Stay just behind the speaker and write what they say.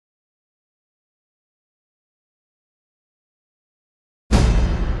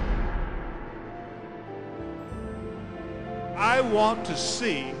I want to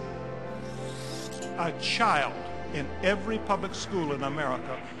see a child in every public school in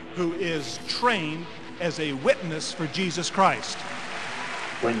America who is trained as a witness for Jesus Christ.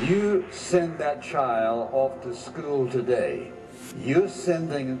 When you send that child off to school today, you're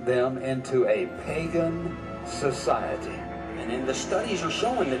sending them into a pagan society. And the studies are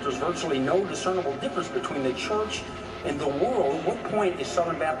showing that there's virtually no discernible difference between the church and the world. At what point is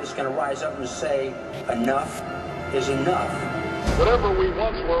Southern Baptists going to rise up and say, enough is enough? Whatever we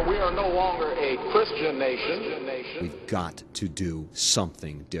once were, we are no longer a Christian nation. We've got to do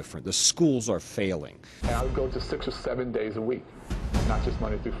something different. The schools are failing. And I would go to 6 or 7 days a week, not just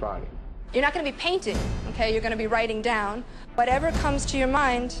Monday through Friday. You're not going to be painting, okay? You're going to be writing down whatever comes to your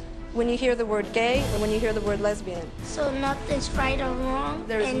mind when you hear the word gay or when you hear the word lesbian. So nothing's right or wrong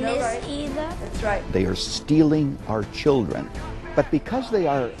in no this right either? That's right. They are stealing our children. But because they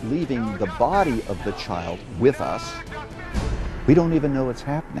are leaving the body of the child with us, we don't even know it's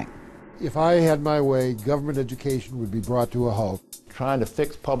happening. If I had my way, government education would be brought to a halt. Trying to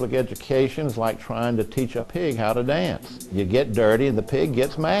fix public education is like trying to teach a pig how to dance. You get dirty and the pig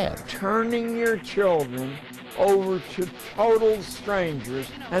gets mad. Turning your children over to total strangers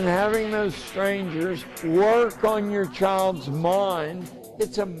and having those strangers work on your child's mind,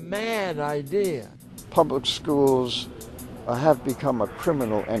 it's a mad idea. Public schools have become a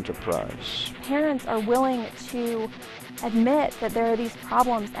criminal enterprise. Parents are willing to admit that there are these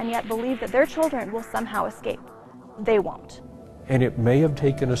problems and yet believe that their children will somehow escape. They won't. And it may have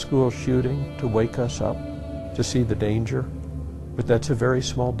taken a school shooting to wake us up, to see the danger, but that's a very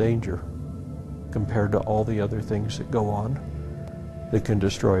small danger compared to all the other things that go on that can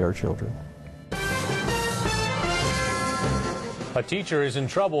destroy our children. A teacher is in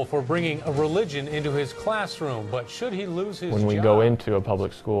trouble for bringing a religion into his classroom, but should he lose his job? When we go into a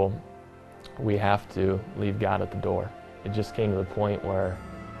public school, we have to leave God at the door. It just came to the point where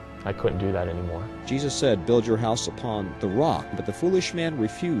I couldn't do that anymore. Jesus said, build your house upon the rock, but the foolish man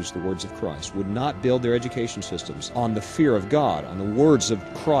refused the words of Christ, would not build their education systems on the fear of God, on the words of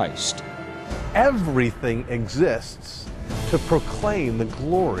Christ. Everything exists to proclaim the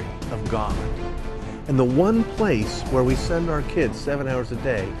glory of God. And the one place where we send our kids 7 hours a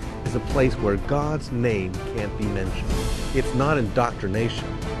day is a place where God's name can't be mentioned. It's not indoctrination,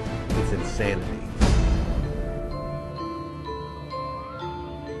 it's insanity.